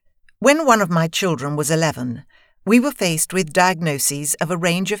When one of my children was 11, we were faced with diagnoses of a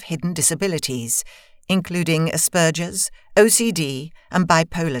range of hidden disabilities, including Asperger's, OCD, and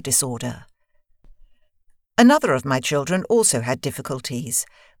bipolar disorder. Another of my children also had difficulties,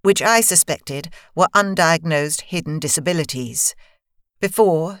 which I suspected were undiagnosed hidden disabilities.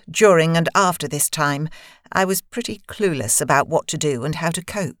 Before, during, and after this time, I was pretty clueless about what to do and how to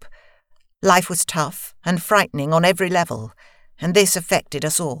cope. Life was tough and frightening on every level, and this affected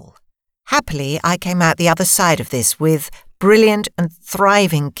us all. Happily, I came out the other side of this with brilliant and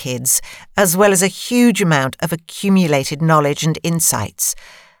thriving kids, as well as a huge amount of accumulated knowledge and insights.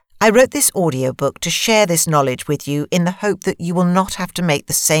 I wrote this audiobook to share this knowledge with you in the hope that you will not have to make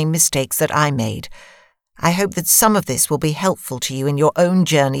the same mistakes that I made. I hope that some of this will be helpful to you in your own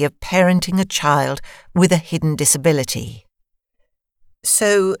journey of parenting a child with a hidden disability.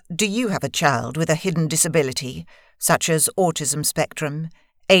 So, do you have a child with a hidden disability, such as autism spectrum,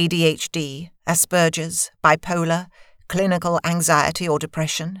 ADHD, Asperger's, bipolar, clinical anxiety or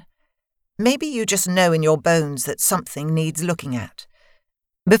depression? Maybe you just know in your bones that something needs looking at.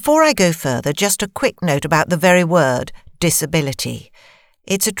 Before I go further, just a quick note about the very word, disability.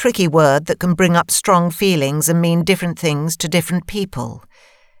 It's a tricky word that can bring up strong feelings and mean different things to different people.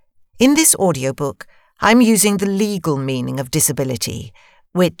 In this audiobook, I'm using the legal meaning of disability,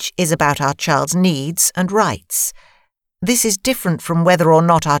 which is about our child's needs and rights. This is different from whether or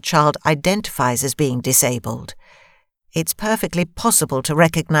not our child identifies as being disabled. It's perfectly possible to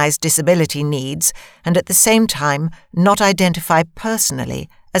recognize disability needs and at the same time not identify personally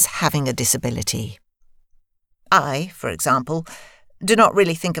as having a disability. I, for example, do not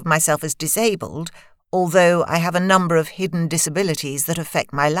really think of myself as disabled, although I have a number of hidden disabilities that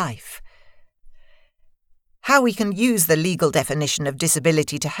affect my life. How we can use the legal definition of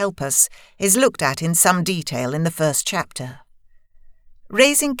disability to help us is looked at in some detail in the first chapter.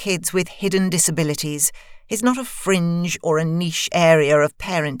 Raising kids with hidden disabilities is not a fringe or a niche area of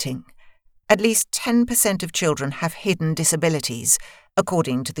parenting. At least 10% of children have hidden disabilities,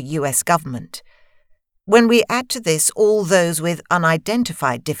 according to the US government. When we add to this all those with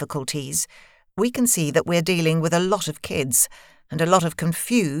unidentified difficulties, we can see that we're dealing with a lot of kids and a lot of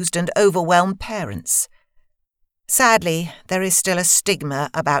confused and overwhelmed parents. Sadly, there is still a stigma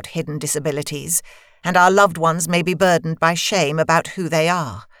about hidden disabilities, and our loved ones may be burdened by shame about who they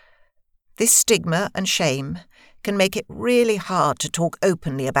are. This stigma and shame can make it really hard to talk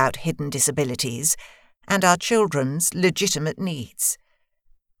openly about hidden disabilities and our children's legitimate needs.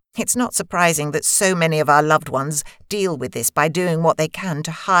 It's not surprising that so many of our loved ones deal with this by doing what they can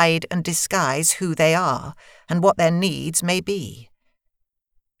to hide and disguise who they are and what their needs may be.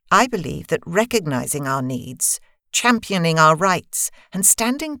 I believe that recognizing our needs, championing our rights, and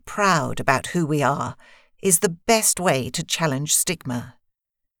standing proud about who we are is the best way to challenge stigma.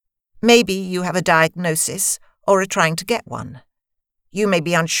 Maybe you have a diagnosis or are trying to get one. You may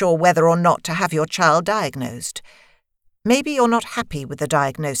be unsure whether or not to have your child diagnosed. Maybe you're not happy with the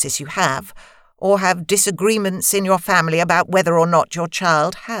diagnosis you have, or have disagreements in your family about whether or not your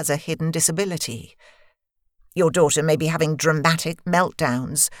child has a hidden disability. Your daughter may be having dramatic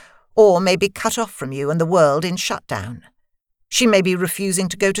meltdowns, or may be cut off from you and the world in shutdown. She may be refusing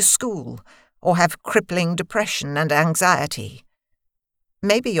to go to school, or have crippling depression and anxiety.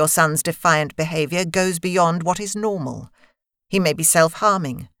 Maybe your son's defiant behavior goes beyond what is normal. He may be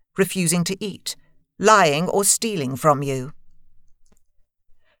self-harming, refusing to eat, lying or stealing from you.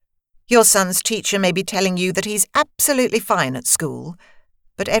 Your son's teacher may be telling you that he's absolutely fine at school,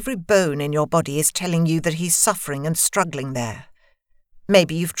 but every bone in your body is telling you that he's suffering and struggling there.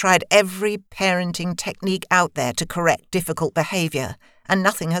 Maybe you've tried every parenting technique out there to correct difficult behavior, and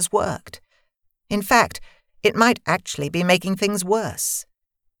nothing has worked. In fact, it might actually be making things worse.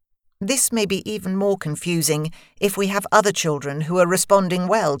 This may be even more confusing if we have other children who are responding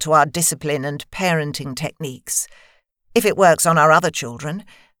well to our discipline and parenting techniques. If it works on our other children,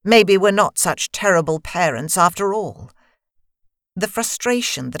 maybe we're not such terrible parents after all. The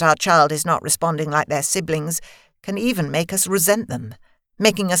frustration that our child is not responding like their siblings can even make us resent them,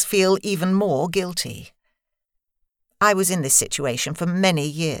 making us feel even more guilty. I was in this situation for many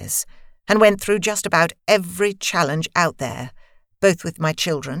years and went through just about every challenge out there, both with my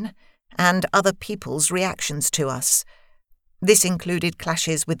children and other people's reactions to us. This included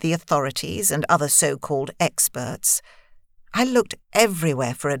clashes with the authorities and other so-called experts. I looked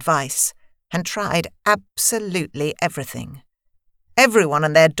everywhere for advice and tried absolutely everything. Everyone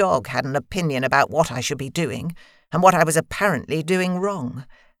and their dog had an opinion about what I should be doing and what I was apparently doing wrong.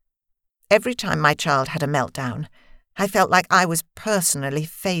 Every time my child had a meltdown, I felt like I was personally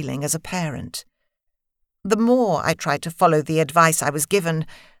failing as a parent. The more I tried to follow the advice I was given,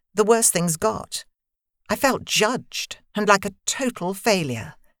 the worse things got. I felt judged and like a total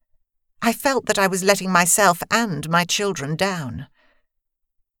failure. I felt that I was letting myself and my children down.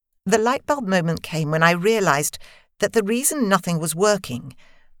 The light bulb moment came when I realized that the reason nothing was working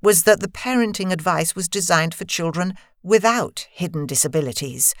was that the parenting advice was designed for children without hidden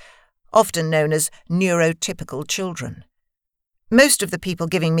disabilities, often known as neurotypical children. Most of the people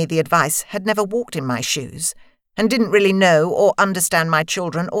giving me the advice had never walked in my shoes and didn't really know or understand my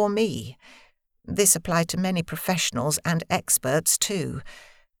children or me. This applied to many professionals and experts too,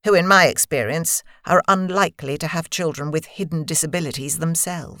 who in my experience are unlikely to have children with hidden disabilities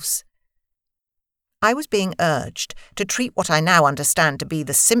themselves. I was being urged to treat what I now understand to be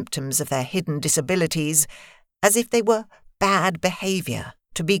the symptoms of their hidden disabilities as if they were bad behaviour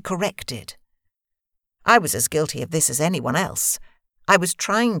to be corrected. I was as guilty of this as anyone else. I was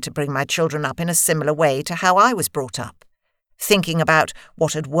trying to bring my children up in a similar way to how I was brought up, thinking about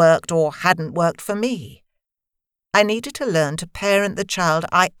what had worked or hadn't worked for me. I needed to learn to parent the child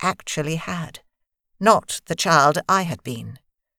I actually had, not the child I had been.